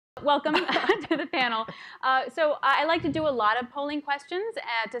welcome to the panel. So I like to do a lot of polling questions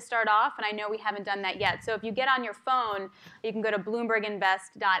to start off, and I know we haven't done that yet. So if you get on your phone, you can go to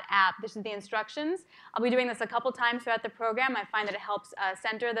bloomberginvest.app. This is the instructions. I'll be doing this a couple times throughout the program. I find that it helps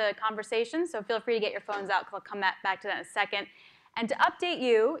center the conversation, so feel free to get your phones out, because I'll come back to that in a second. And to update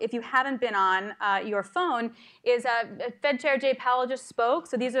you, if you haven't been on your phone, is Fed Chair Jay Powell just spoke.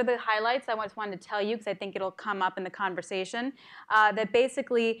 So these are the highlights I just wanted to tell you, because I think it'll come up in the conversation. That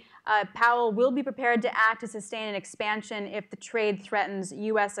basically Powell will be prepared to act to sustain an expansion if the trade threatens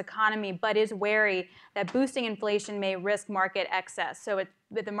U.S. economy, but is wary that boosting inflation may risk market excess. So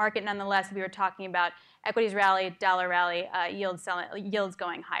with the market, nonetheless, we were talking about equities rally, dollar rally, yields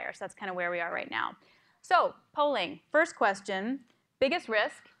going higher. So that's kind of where we are right now. So polling, first question, biggest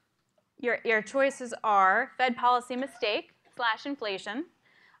risk. Your choices are Fed policy mistake / inflation,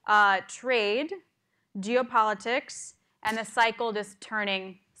 trade, geopolitics, and the cycle just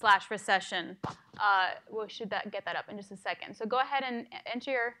turning / recession. We should get that up in just a second. So go ahead and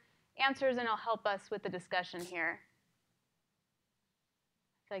enter your answers, and it'll help us with the discussion here.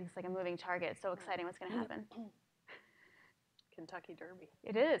 I feel like it's like a moving target. It's so exciting. What's going to happen? Kentucky Derby.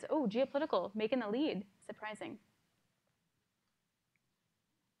 It is. Oh, geopolitical, making the lead. Surprising.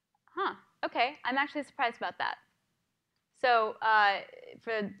 Huh. OK. I'm actually surprised about that. So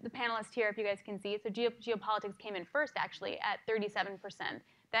for the panelists here, if you guys can see, so geopolitics came in first, actually, at 37%,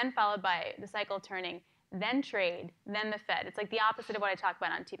 then followed by the cycle turning, then trade, then the Fed. It's like the opposite of what I talk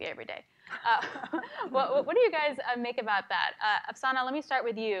about on TV every day. What do you guys make about that? Afsana, let me start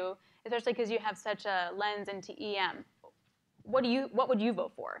with you, especially because you have such a lens into EM. What would you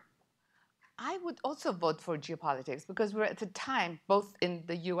vote for? I would also vote for geopolitics, because we're at a time, both in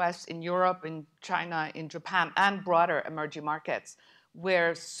the US, in Europe, in China, in Japan, and broader emerging markets,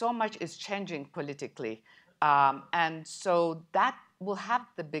 where so much is changing politically. And so that will have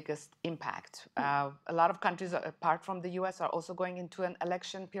the biggest impact. A lot of countries, apart from the US, are also going into an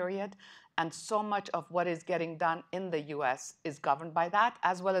election period. And so much of what is getting done in the US is governed by that,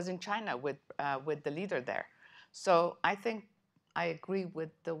 as well as in China with the leader there. So I think I agree with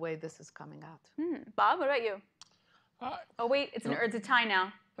the way this is coming out. Bob, what about you? Oh, wait, it's a tie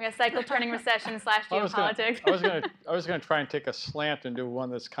now. We have cycle turning recession / geopolitics. I was going to try and take a slant and do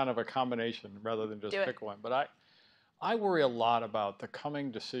one that's kind of a combination rather than just pick one. But I worry a lot about the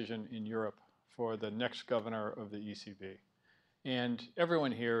coming decision in Europe for the next governor of the ECB. And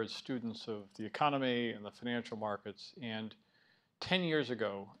everyone here is students of the economy and the financial markets. And 10 years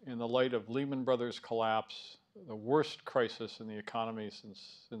ago, in the light of Lehman Brothers' collapse, the worst crisis in the economy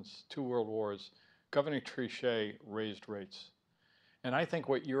since 2 world wars, Governor Trichet raised rates. And I think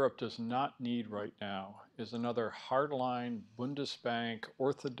what Europe does not need right now is another hardline Bundesbank,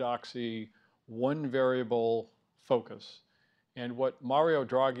 orthodoxy, one variable focus. And what Mario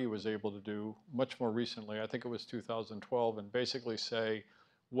Draghi was able to do much more recently, I think it was 2012, and basically say,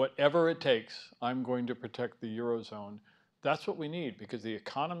 whatever it takes, I'm going to protect the Eurozone. That's what we need, because the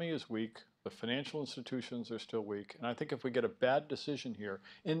economy is weak, the financial institutions are still weak, and I think if we get a bad decision here,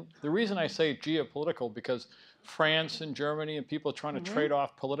 and the reason I say geopolitical, because France and Germany and people trying to trade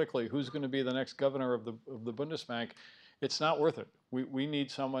off politically who's going to be the next governor of the Bundesbank, it's not worth it. We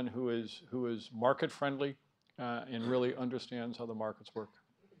need someone who is market friendly and really understands how the markets work.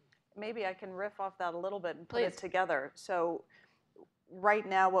 Maybe I can riff off that a little bit and put it together. So right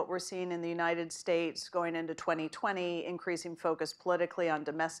now, what we're seeing in the United States going into 2020, increasing focus politically on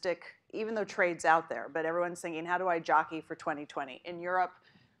domestic, even though trade's out there, but everyone's thinking, how do I jockey for 2020? In Europe,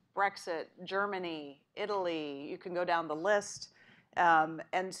 Brexit, Germany, Italy, you can go down the list.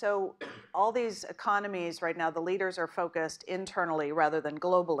 And so all these economies right now, the leaders are focused internally rather than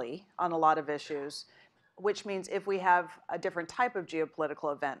globally on a lot of issues, which means if we have a different type of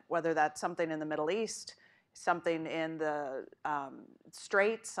geopolitical event, whether that's something in the Middle East, something in the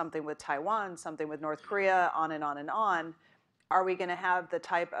Straits, something with Taiwan, something with North Korea, on and on and on, are we going to have the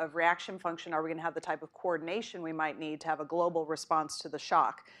type of reaction function, are we going to have the type of coordination we might need to have a global response to the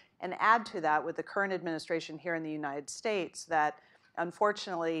shock? And add to that, with the current administration here in the United States, that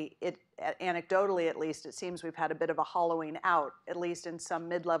unfortunately, anecdotally at least, it seems we've had a bit of a hollowing out, at least in some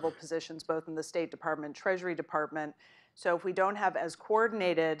mid-level positions, both in the State Department, Treasury Department. So if we don't have as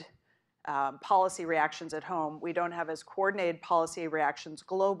coordinated policy reactions at home, we don't have as coordinated policy reactions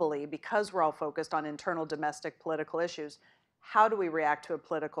globally because we're all focused on internal domestic political issues. How do we react to a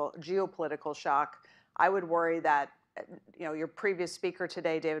geopolitical shock? I would worry that, your previous speaker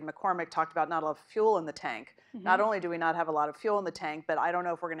today, David McCormick, talked about not a lot of fuel in the tank. Not only do we not have a lot of fuel in the tank, but I don't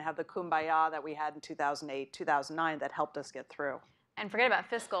know if we're going to have the kumbaya that we had in 2008, 2009 that helped us get through. And forget about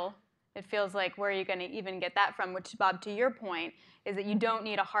fiscal. It feels like where are you going to even get that from? Which, Bob, to your point, is that you don't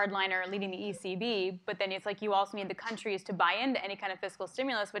need a hardliner leading the ECB, but then it's like you also need the countries to buy into any kind of fiscal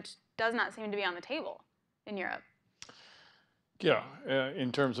stimulus, which does not seem to be on the table in Europe. Yeah,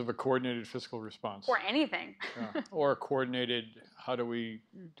 in terms of a coordinated fiscal response. Or anything. Yeah. Or a coordinated, how do we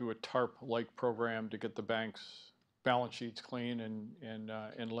do a TARP-like program to get the banks' balance sheets clean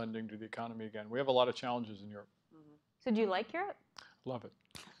and lending to the economy again. We have a lot of challenges in Europe. So do you like Europe? Love it.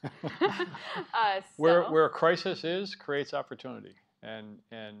 Where a crisis is, creates opportunity. And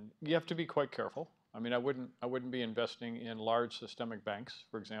you have to be quite careful. I mean, I wouldn't be investing in large systemic banks,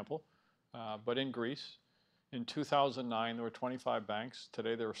 for example. But in Greece, in 2009, there were 25 banks.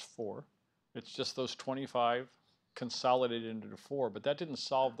 Today, there's 4. It's just those 25 consolidated into 4. But that didn't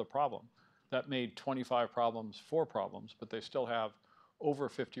solve the problem. That made 25 problems 4 problems, but they still have over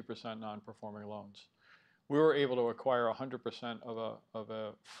 50% non-performing loans. We were able to acquire 100% of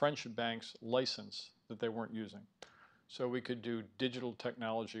a French bank's license that they weren't using. So we could do digital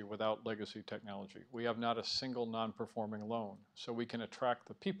technology without legacy technology. We have not a single non-performing loan. So we can attract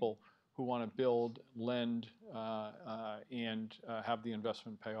the people who want to build, lend, and have the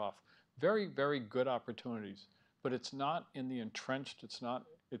investment pay off. Very, very good opportunities. But it's not in the entrenched, it's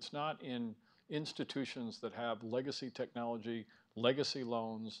not in institutions that have legacy technology, legacy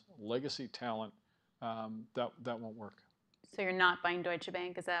loans, legacy talent. That won't work. So you're not buying Deutsche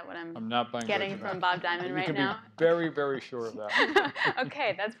Bank? Is that what I'm not buying getting Deutsche from Bank. Bob Diamond right now? You can be very, very sure of that.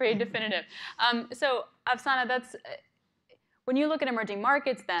 Okay, that's pretty definitive. So Afsana, that's when you look at emerging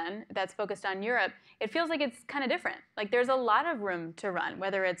markets then, that's focused on Europe, it feels like it's kind of different. Like there's a lot of room to run,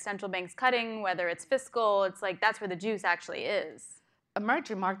 whether it's central banks cutting, whether it's fiscal, it's like that's where the juice actually is.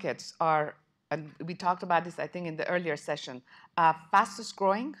 Emerging markets are, and we talked about this, I think, in the earlier session, fastest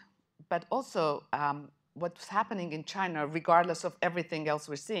growing, but also what's happening in China, regardless of everything else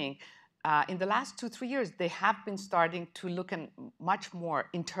we're seeing, in the last 2-3 years, they have been starting to look at much more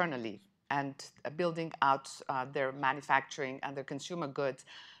internally and building out their manufacturing and their consumer goods,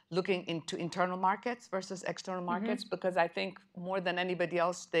 looking into internal markets versus external markets, because I think more than anybody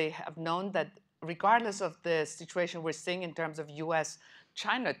else, they have known that regardless of the situation we're seeing in terms of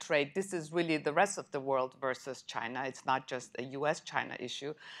US-China trade, this is really the rest of the world versus China. It's not just a US-China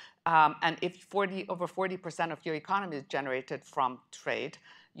issue. And if over 40% of your economy is generated from trade,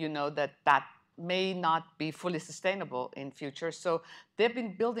 you know that may not be fully sustainable in future. So they've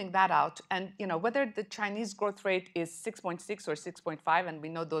been building that out. And whether the Chinese growth rate is 6.6 or 6.5, and we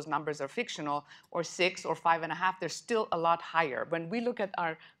know those numbers are fictional, or 6 or 5.5, they're still a lot higher. When we look at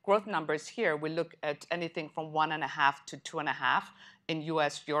our growth numbers here, we look at anything from 1.5 to 2.5 in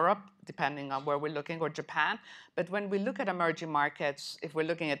US, Europe, depending on where we're looking, or Japan. But when we look at emerging markets, if we're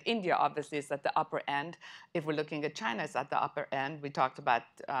looking at India, obviously it's at the upper end. If we're looking at China, it's at the upper end. We talked about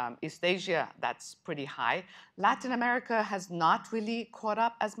East Asia, that's pretty high. Latin America has not really caught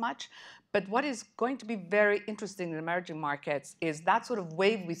up as much. But what is going to be very interesting in emerging markets is that sort of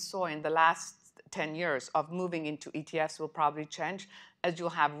wave we saw in the last 10 years of moving into ETFs will probably change, as you'll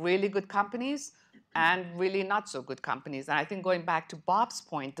have really good companies and really not so good companies. And I think going back to Bob's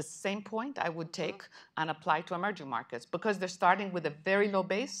point, the same point I would take and apply to emerging markets, because they're starting with a very low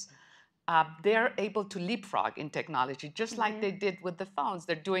base. They're able to leapfrog in technology, just like they did with the phones.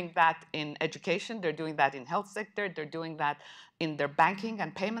 They're doing that in education. They're doing that in health sector. They're doing that in their banking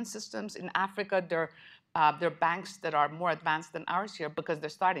and payment systems. In Africa, they're banks that are more advanced than ours here because they're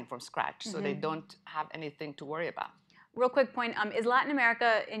starting from scratch. So they don't have anything to worry about. Real quick point, is Latin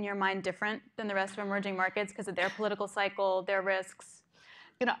America, in your mind, different than the rest of emerging markets because of their political cycle, their risks?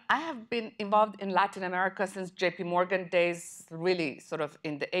 I have been involved in Latin America since JP Morgan days, really sort of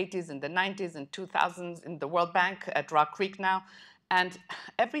in the 80s, in the 90s, and 2000s, in the World Bank at Rock Creek now. And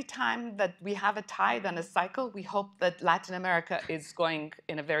every time that we have a tide and a cycle, we hope that Latin America is going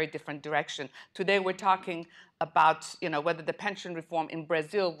in a very different direction. Today, we're talking about whether the pension reform in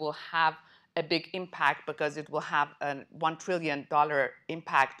Brazil will have a big impact, because it will have a $1 trillion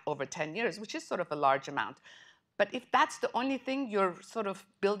impact over 10 years, which is sort of a large amount. But if that's the only thing you're sort of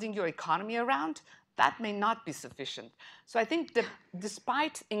building your economy around, that may not be sufficient. So I think that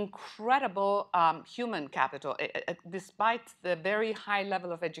despite incredible human capital, despite the very high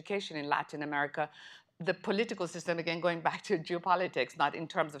level of education in Latin America, the political system, again, going back to geopolitics, not in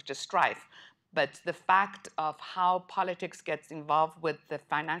terms of just strife, but the fact of how politics gets involved with the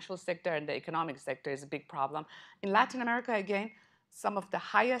financial sector and the economic sector is a big problem. In Latin America, again, some of the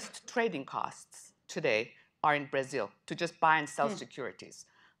highest trading costs today are in Brazil to just buy and sell securities.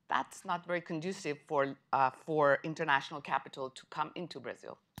 That's not very conducive for international capital to come into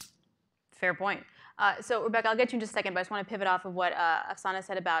Brazil. Fair point. So Rebecca, I'll get you in just a second, but I just want to pivot off of what Afsana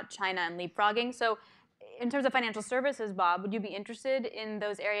said about China and leapfrogging. So in terms of financial services, Bob, would you be interested in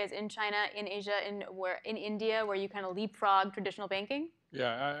those areas in China, in Asia, in India, where you kind of leapfrog traditional banking?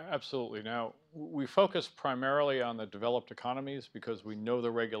 Yeah, absolutely. Now, we focus primarily on the developed economies because we know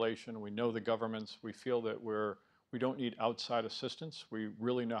the regulation, we know the governments, we feel that we don't need outside assistance. We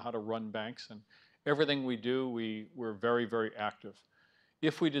really know how to run banks, and everything we do, we're very, very active.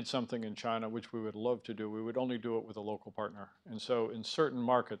 If we did something in China, which we would love to do, we would only do it with a local partner. And so in certain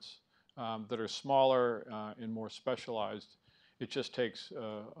markets that are smaller and more specialized, it just takes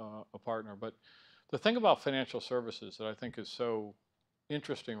a partner. But the thing about financial services that I think is so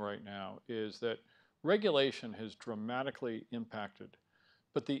interesting right now is that regulation has dramatically impacted,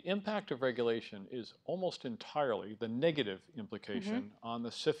 but the impact of regulation is almost entirely the negative implication on the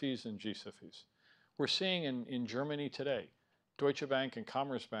SIFIs and G-SIFIs. We're seeing in Germany today, Deutsche Bank and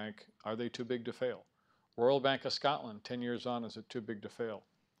Commerzbank, are they too big to fail? Royal Bank of Scotland, 10 years on, is it too big to fail?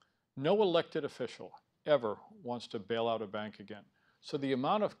 No elected official ever wants to bail out a bank again. So the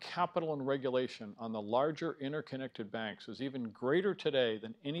amount of capital and regulation on the larger interconnected banks is even greater today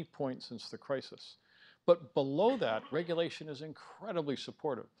than any point since the crisis. But below that, regulation is incredibly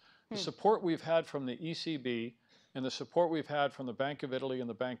supportive. The support we've had from the ECB and the support we've had from the Bank of Italy and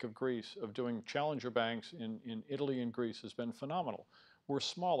the Bank of Greece of doing challenger banks in Italy and Greece has been phenomenal. We're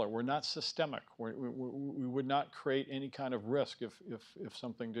smaller, we're not systemic, we would not create any kind of risk if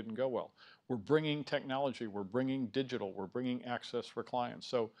something didn't go well. We're bringing technology, we're bringing digital, we're bringing access for clients.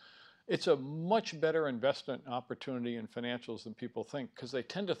 So it's a much better investment opportunity in financials than people think, because they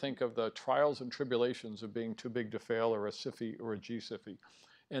tend to think of the trials and tribulations of being too big to fail or a SIFI or a G-SIFI.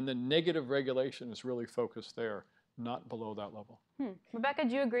 And the negative regulation is really focused there, not below that level. Rebecca,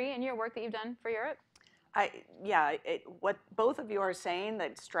 do you agree in your work that you've done for Europe? What both of you are saying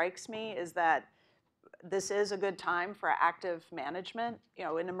that strikes me is that this is a good time for active management. You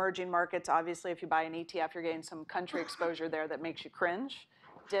know, in emerging markets, obviously, if you buy an ETF, you're getting some country exposure there that makes you cringe.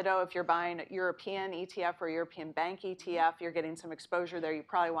 Ditto, if you're buying a European ETF or European bank ETF, you're getting some exposure there you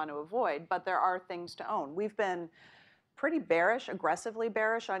probably want to avoid. But there are things to own. We've been pretty bearish, aggressively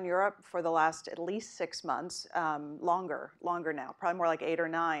bearish on Europe for the last at least 6 months, longer now, probably more like 8 or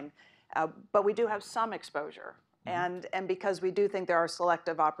 9. But we do have some exposure. And because we do think there are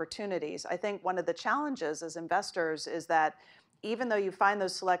selective opportunities. I think one of the challenges as investors is that even though you find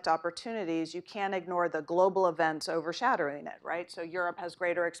those select opportunities, you can't ignore the global events overshadowing it, right? So Europe has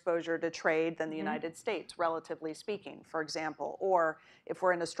greater exposure to trade than the United States, relatively speaking, for example. Or if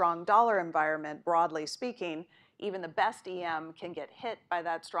we're in a strong dollar environment, broadly speaking, even the best EM can get hit by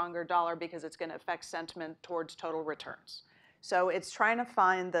that stronger dollar because it's going to affect sentiment towards total returns. So it's trying to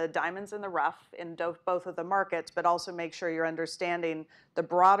find the diamonds in the rough in both of the markets, but also make sure you're understanding the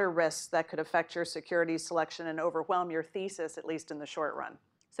broader risks that could affect your security selection and overwhelm your thesis, at least in the short run.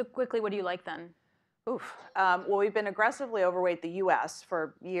 So quickly, what do you like then? Well, we've been aggressively overweight the U.S.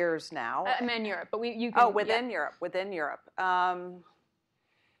 for years now. I mean Europe, but you can... Oh, within Europe.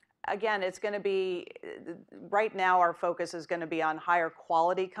 Again, it's going to be, right now our focus is going to be on higher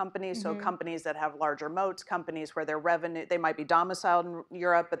quality companies, so companies that have larger moats, companies where their revenue, they might be domiciled in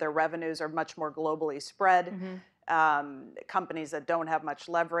Europe, but their revenues are much more globally spread, companies that don't have much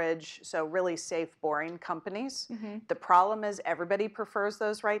leverage, so really safe, boring companies. The problem is everybody prefers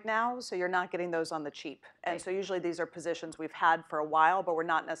those right now, so you're not getting those on the cheap. And so usually these are positions we've had for a while, but we're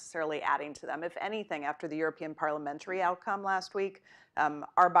not necessarily adding to them. If anything, after the European parliamentary outcome last week,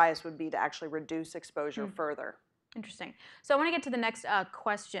 our bias would be to actually reduce exposure further. Interesting. So I want to get to the next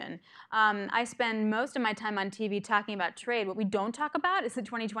question. I spend most of my time on TV talking about trade. What we don't talk about is the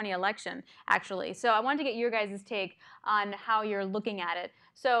 2020 election, actually. So I wanted to get your guys' take on how you're looking at it.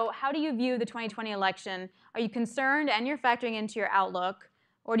 So how do you view the 2020 election? Are you concerned and you're factoring into your outlook?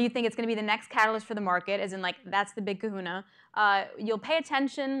 Or do you think it's going to be the next catalyst for the market, as in, like, that's the big kahuna? You'll pay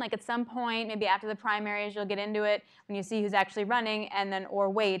attention, like, at some point, maybe after the primaries, you'll get into it when you see who's actually running, and then,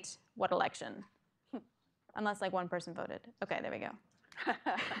 or wait, what election? Unless, like, one person voted. Okay, there we go.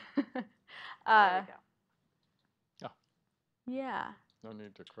 There we go. Yeah. No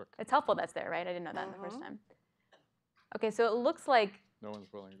need to cook. It's helpful that's there, right? I didn't know that the first time. Okay, so it looks like... No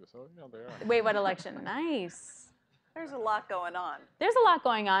one's willing to say, oh, yeah, they are. Wait, what election? Nice. There's a lot going on. There's a lot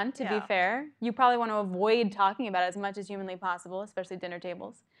going on, to be fair. You probably want to avoid talking about it as much as humanly possible, especially dinner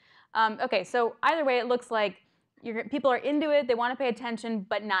tables. Okay, so either way, it looks like people are into it, they want to pay attention,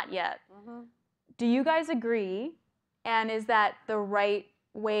 but not yet. Do you guys agree? And is that the right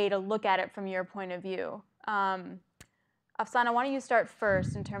way to look at it from your point of view? Afsana, why don't you start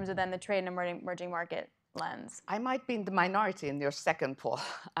first in terms of then the trade and emerging market lens? I might be in the minority in your second poll.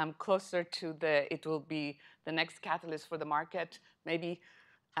 I'm closer to it will be the next catalyst for the market, maybe,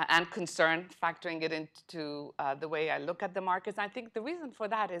 and concern, factoring it into the way I look at the markets. I think the reason for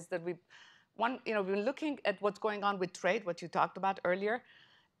that is that we've been looking at what's going on with trade, what you talked about earlier.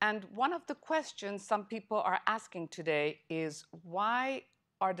 And one of the questions some people are asking today is, why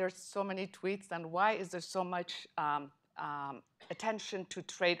are there so many tweets and why is there so much attention to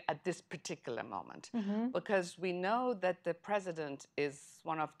trade at this particular moment? Because we know that the president is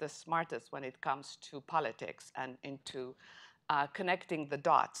one of the smartest when it comes to politics and into connecting the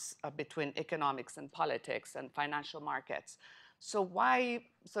dots between economics and politics and financial markets. So why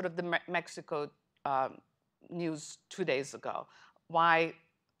sort of the Mexico news 2 days ago? Why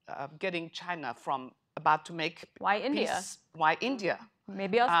getting China from about to make Why India? peace? Why India?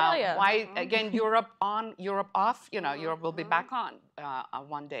 Maybe Australia. Why, again, Europe on, Europe off? Europe will be back on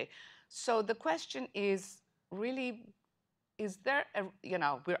one day. So the question is really, is there,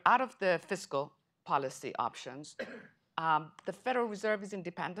 we're out of the fiscal policy options. The Federal Reserve is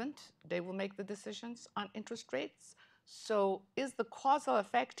independent. They will make the decisions on interest rates. So is the causal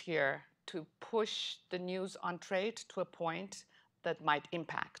effect here to push the news on trade to a point that might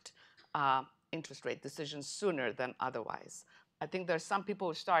impact interest rate decisions sooner than otherwise? I think there's some people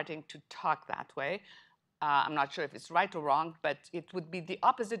who are starting to talk that way. I'm not sure if it's right or wrong, but it would be the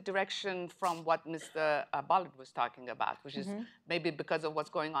opposite direction from what Mr. Ballard was talking about, which is maybe because of what's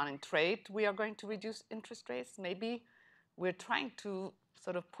going on in trade, we are going to reduce interest rates. Maybe we're trying to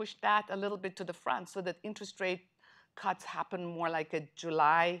sort of push that a little bit to the front so that interest rate cuts happen more like a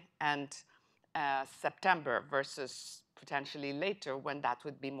July and September versus potentially later, when that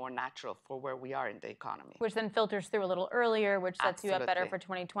would be more natural for where we are in the economy. Which then filters through a little earlier, which sets you up better Absolutely. for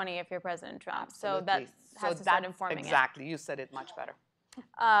 2020 if you're President Trump. Absolutely. So that has to start informing exactly. You said it much better.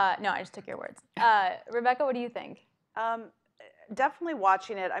 No, I just took your words. Rebecca, what do you think? Definitely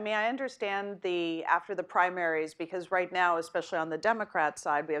watching it. I mean, I understand after the primaries, because right now, especially on the Democrat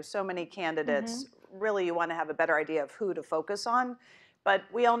side, we have so many candidates. Really, you want to have a better idea of who to focus on. But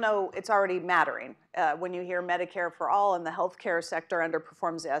we all know it's already mattering. When you hear Medicare for all and the healthcare sector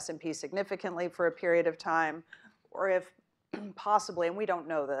underperforms the S&P significantly for a period of time, or if possibly, and we don't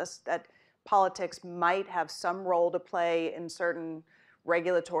know this, that politics might have some role to play in certain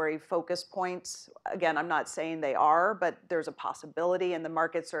regulatory focus points. Again, I'm not saying they are, but there's a possibility, and the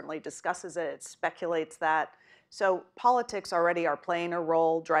market certainly discusses it. It speculates that. So politics already are playing a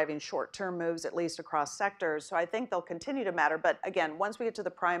role, driving short-term moves, at least across sectors. So I think they'll continue to matter. But again, once we get to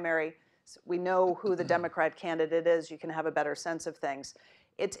the primary, we know who the Democrat candidate is. You can have a better sense of things.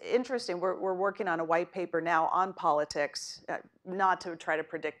 It's interesting. We're working on a white paper now on politics, not to try to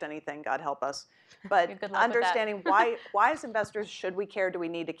predict anything, God help us, but understanding why as investors should we care, do we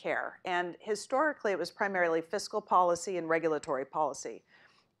need to care? And historically, it was primarily fiscal policy and regulatory policy.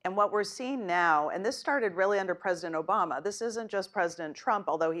 And what we're seeing now, and this started really under President Obama, this isn't just President Trump,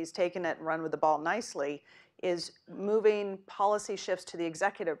 although he's taken it and run with the ball nicely, is moving policy shifts to the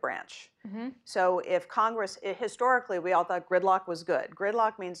executive branch. So if Congress, historically, we all thought gridlock was good.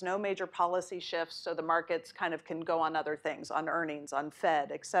 Gridlock means no major policy shifts, so the markets kind of can go on other things, on earnings, on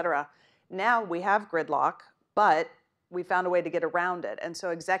Fed, et cetera. Now we have gridlock, but we found a way to get around it. And so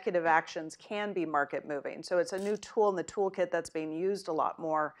executive actions can be market moving. So it's a new tool in the toolkit that's being used a lot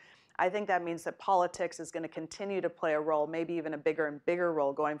more. I think that means that politics is going to continue to play a role, maybe even a bigger and bigger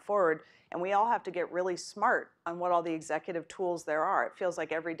role going forward. And we all have to get really smart on what all the executive tools there are. It feels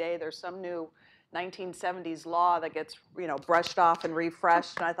like every day there's some new 1970s law that gets, brushed off and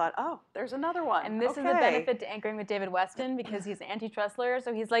refreshed. And I thought, oh, there's another one. And this is the benefit to anchoring with David Weston, because he's an antitrust lawyer.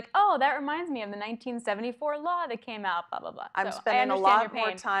 So he's like, oh, that reminds me of the 1974 law that came out, blah, blah, blah. I'm spending a lot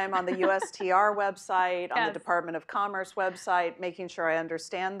more time on the USTR website, on the Department of Commerce website, making sure I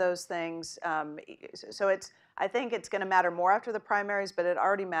understand those things. So I think it's going to matter more after the primaries, but it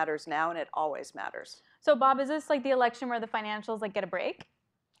already matters now, and it always matters. So Bob, is this like the election where the financials get a break?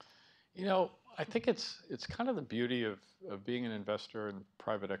 I think it's kind of the beauty of being an investor in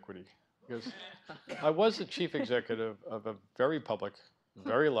private equity, because I was the chief executive of a very public,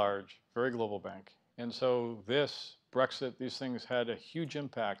 very large, very global bank. And so Brexit, these things had a huge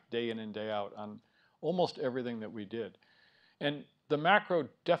impact day in and day out on almost everything that we did. And the macro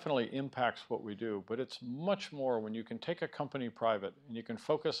definitely impacts what we do, but it's much more when you can take a company private and you can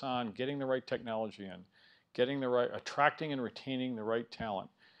focus on getting the right technology in, attracting and retaining the right talent,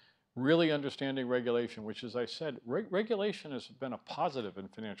 really understanding regulation, which, as I said, regulation has been a positive in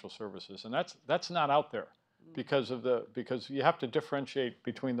financial services, and that's not out there because you have to differentiate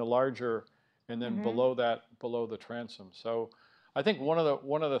between the larger and then below the transom. So I think one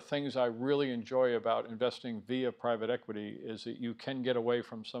of the things I really enjoy about investing via private equity is that you can get away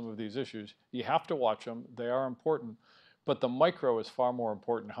from some of these issues. You have to watch them; they are important, but the micro is far more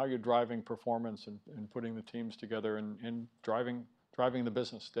important. How you're driving performance and putting the teams together and driving the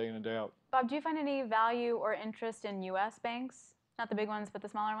business day in and day out. Bob, do you find any value or interest in U.S. banks? Not the big ones, but the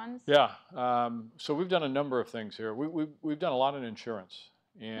smaller ones? Yeah. So we've done a number of things here. We've done a lot in insurance.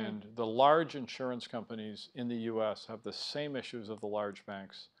 And the large insurance companies in the U.S. have the same issues of the large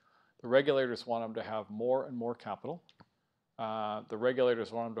banks. The regulators want them to have more and more capital. The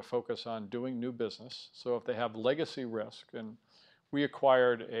regulators want them to focus on doing new business. So if they have legacy risk, and we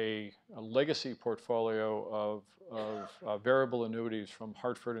acquired a legacy portfolio of variable annuities from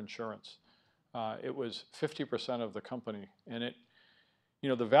Hartford Insurance. It was 50% of the company, and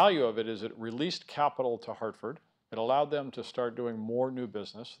the value of it is it released capital to Hartford. It allowed them to start doing more new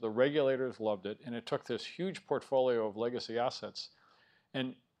business. The regulators loved it, and it took this huge portfolio of legacy assets.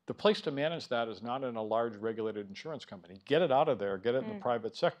 And the place to manage that is not in a large regulated insurance company. Get it out of there, get it in the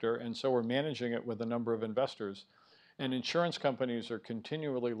private sector, and so we're managing it with a number of investors. And insurance companies are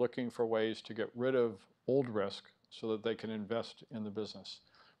continually looking for ways to get rid of old risk so that they can invest in the business.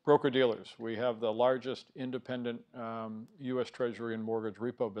 Broker-dealers, we have the largest independent U.S. Treasury and mortgage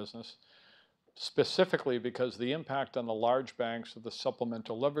repo business, specifically because the impact on the large banks of the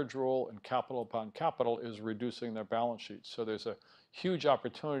supplemental leverage rule and capital upon capital is reducing their balance sheets. So there's a huge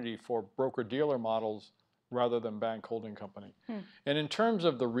opportunity for broker-dealer models rather than bank holding company. And in terms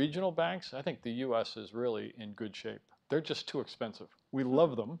of the regional banks, I think the U.S. is really in good shape. They're just too expensive. We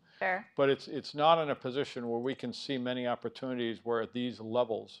love them, but it's not in a position where we can see many opportunities where at these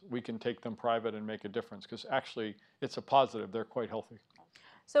levels we can take them private and make a difference, because actually it's a positive. They're quite healthy.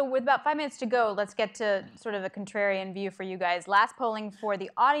 So with about 5 minutes to go, let's get to sort of a contrarian view for you guys. Last polling for the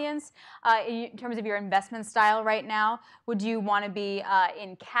audience, in terms of your investment style right now, would you want to be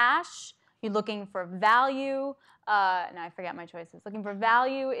in cash? You're looking for value? Now I forgot my choices. Looking for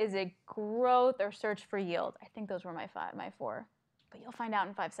value, is it growth, or search for yield? I think those were my four, but you'll find out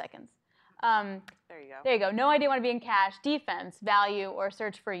in 5 seconds. There you go. There you go. No idea want to be in cash, defense, value, or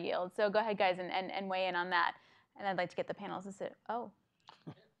search for yield. So go ahead, guys, and weigh in on that. And I'd like to get the panelists to sit. Oh.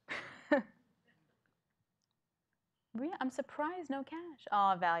 I'm surprised no cash.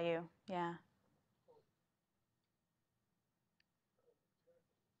 Oh, value. Yeah.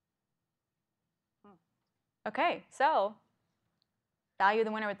 Okay, so value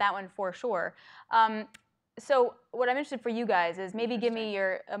the winner with that one for sure. So what I'm interested for you guys is maybe give me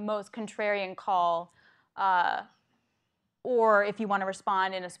your most contrarian call, or if you want to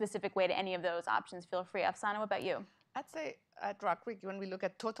respond in a specific way to any of those options, feel free. Afsana, what about you? I'd say at Rock Creek, when we look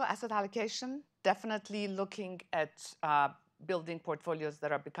at total asset allocation, definitely looking at building portfolios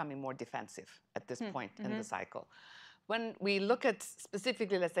that are becoming more defensive at this point in the cycle. When we look at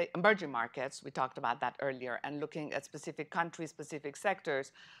specifically, let's say, emerging markets, we talked about that earlier, and looking at specific countries, specific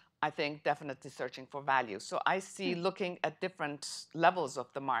sectors, I think definitely searching for value. So I see looking at different levels of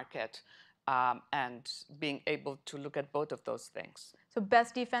the market and being able to look at both of those things. So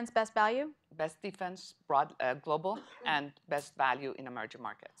best defense, best value? Best defense, broad, global, and best value in emerging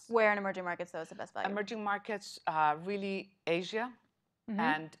markets. Where in emerging markets, though, is the best value? Emerging markets, really Asia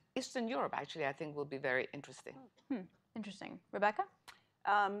and Eastern Europe, actually, I think will be very interesting. Interesting. Rebecca?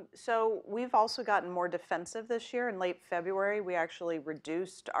 So we've also gotten more defensive this year. In late February, we actually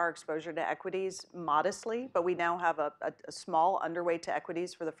reduced our exposure to equities modestly, but we now have a small underweight to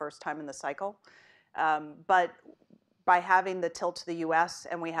equities for the first time in the cycle. But by having the tilt to the U.S.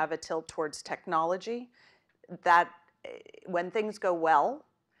 and we have a tilt towards technology, that when things go well,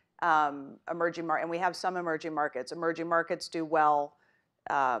 and we have some emerging markets do well.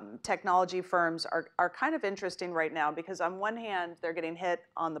 Technology firms are kind of interesting right now because on one hand, they're getting hit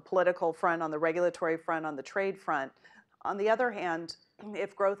on the political front, on the regulatory front, on the trade front. On the other hand,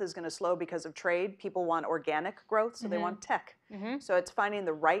 if growth is going to slow because of trade, people want organic growth, so they want tech. So it's finding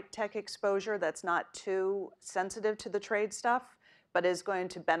the right tech exposure that's not too sensitive to the trade stuff, but is going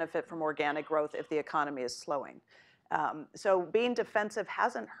to benefit from organic growth if the economy is slowing. So being defensive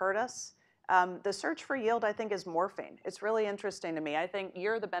hasn't hurt us. The search for yield, I think, is morphing. It's really interesting to me. I think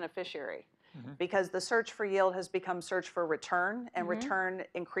you're the beneficiary because the search for yield has become search for return, and return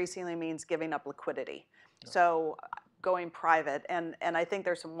increasingly means giving up liquidity. So going private, and I think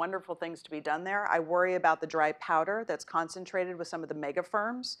there's some wonderful things to be done there. I worry about the dry powder that's concentrated with some of the mega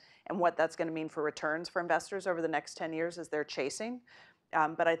firms and what that's going to mean for returns for investors over the next 10 years as they're chasing.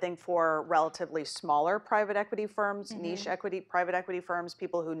 But I think for relatively smaller private equity firms, niche private equity firms,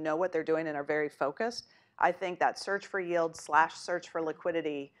 people who know what they're doing and are very focused, I think that search for yield / search for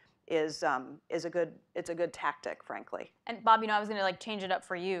liquidity is a good tactic, frankly. And Bob, I was going to like change it up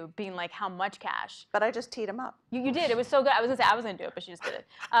for you, being like, how much cash? But I just teed him up. You did. It was so good. I was going to say I was going to do it, but she just did it.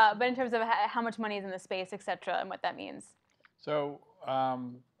 But in terms of how much money is in the space, et cetera, and what that means. So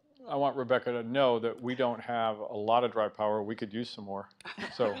I want Rebecca to know that we don't have a lot of dry powder. We could use some more.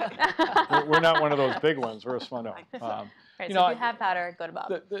 So we're not one of those big ones. We're a small no. Right, so if you have powder, go to Bob.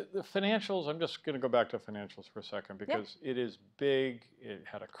 The financials, I'm just going to go back to financials for a second because it is big. It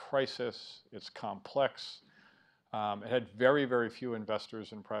had a crisis. It's complex. It had very, very few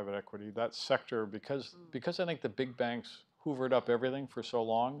investors in private equity. That sector, because I think the big banks hoovered up everything for so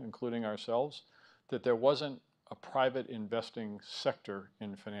long, including ourselves, that there wasn't a private investing sector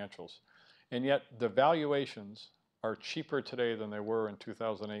in financials. And yet the valuations are cheaper today than they were in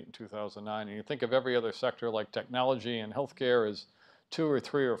 2008 and 2009. And you think of every other sector like technology and healthcare as 2 or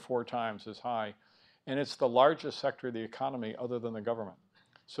 3 or 4 times as high. And it's the largest sector of the economy other than the government.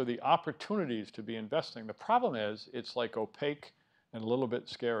 So the opportunities to be investing, the problem is it's like opaque and a little bit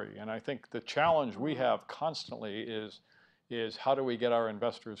scary. And I think the challenge we have constantly is how do we get our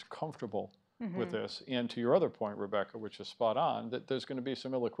investors comfortable with this? And to your other point, Rebecca, which is spot on, that there's going to be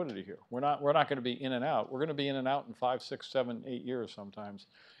some illiquidity here. We're not going to be in and out. We're going to be in and out in 5, 6, 7, 8 years sometimes.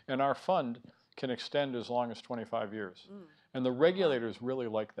 And our fund can extend as long as 25 years. And the regulators really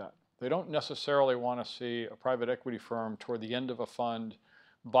like that. They don't necessarily want to see a private equity firm toward the end of a fund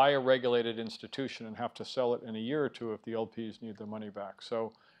buy a regulated institution and have to sell it in a year or two if the LPs need their money back.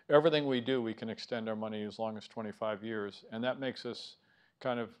 So everything we do, we can extend our money as long as 25 years. And that makes us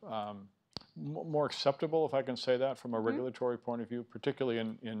kind of more acceptable, if I can say that, from a regulatory point of view, particularly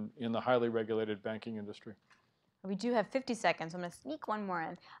in the highly regulated banking industry. We do have 50 seconds. I'm going to sneak one more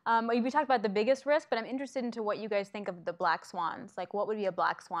in. We talked about the biggest risk, but I'm interested into what you guys think of the black swans. Like, what would be a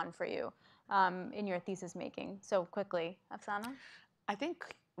black swan for you in your thesis making? So quickly, Afsana? I think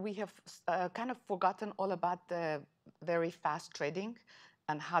we have kind of forgotten all about the very fast trading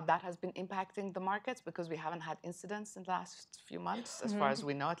and how that has been impacting the markets because we haven't had incidents in the last few months, as far as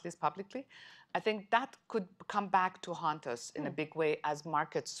we know, at least publicly. I think that could come back to haunt us in a big way as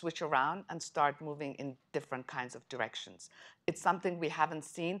markets switch around and start moving in different kinds of directions. It's something we haven't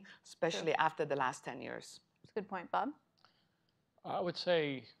seen, especially after the last 10 years. That's a good point, Bob. I would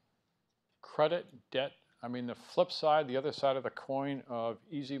say credit, debt. I mean, the flip side, the other side of the coin of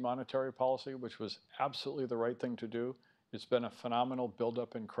easy monetary policy, which was absolutely the right thing to do. It's been a phenomenal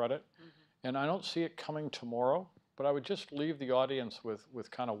buildup in credit. And I don't see it coming tomorrow, but I would just leave the audience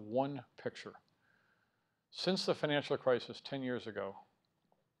with kind of one picture. Since the financial crisis 10 years ago,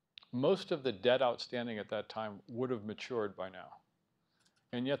 most of the debt outstanding at that time would have matured by now.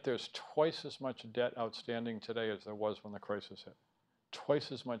 And yet there's twice as much debt outstanding today as there was when the crisis hit.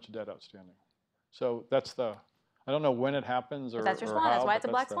 Twice as much debt outstanding. So that's I don't know when it happens or that's your swan. How, that's why it's a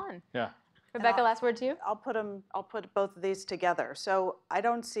black swan. Yeah. Rebecca, last word to you. I'll put both of these together. So I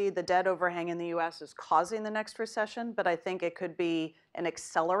don't see the debt overhang in the U.S. as causing the next recession, but I think it could be an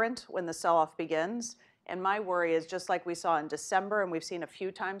accelerant when the sell-off begins. And my worry is just like we saw in December, and we've seen a few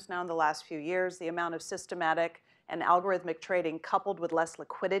times now in the last few years, the amount of systematic and algorithmic trading coupled with less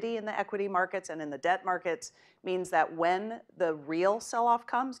liquidity in the equity markets and in the debt markets means that when the real sell-off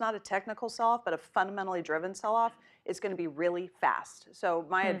comes, not a technical sell-off, but a fundamentally driven sell-off, it's going to be really fast. So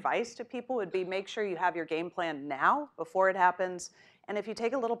my advice to people would be make sure you have your game plan now before it happens. And if you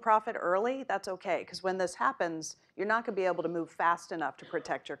take a little profit early, that's okay. Because when this happens, you're not going to be able to move fast enough to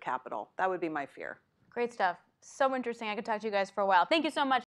protect your capital. That would be my fear. Great stuff. So interesting. I could talk to you guys for a while. Thank you so much.